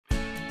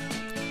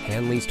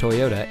Hanlees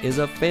Toyota is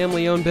a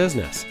family-owned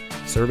business,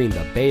 serving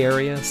the Bay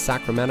Area,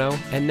 Sacramento,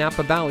 and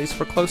Napa Valleys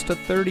for close to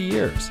 30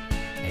 years.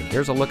 And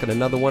here's a look at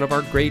another one of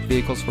our great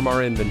vehicles from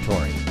our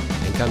inventory.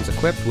 And comes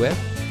equipped with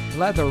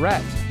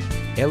leatherette,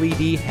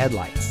 LED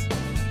headlights,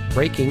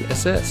 braking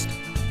assist,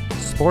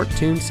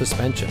 sport-tuned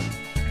suspension,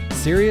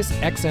 Sirius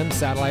XM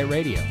satellite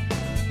radio,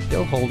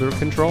 hill holder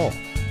control,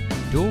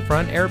 dual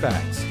front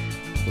airbags,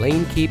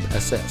 lane keep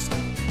assist,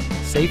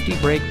 safety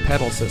brake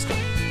pedal system,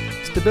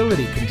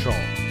 stability control,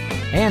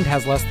 and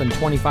has less than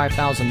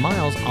 25,000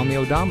 miles on the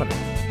odometer.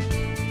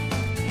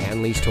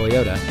 Hanlees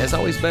Toyota has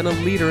always been a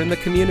leader in the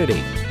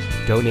community,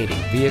 donating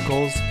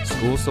vehicles,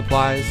 school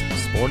supplies,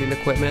 sporting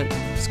equipment,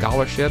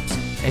 scholarships,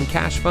 and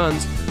cash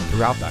funds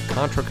throughout the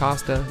Contra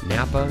Costa,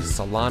 Napa,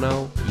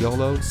 Solano,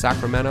 Yolo,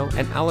 Sacramento,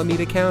 and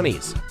Alameda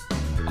counties.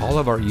 All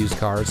of our used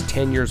cars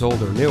 10 years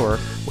old or newer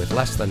with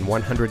less than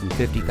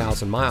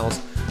 150,000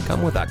 miles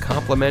come with a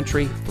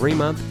complimentary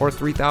 3-month or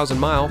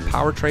 3,000-mile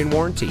powertrain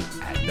warranty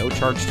at no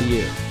charge to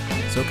you.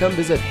 So come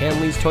visit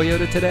Hanlees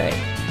Toyota today.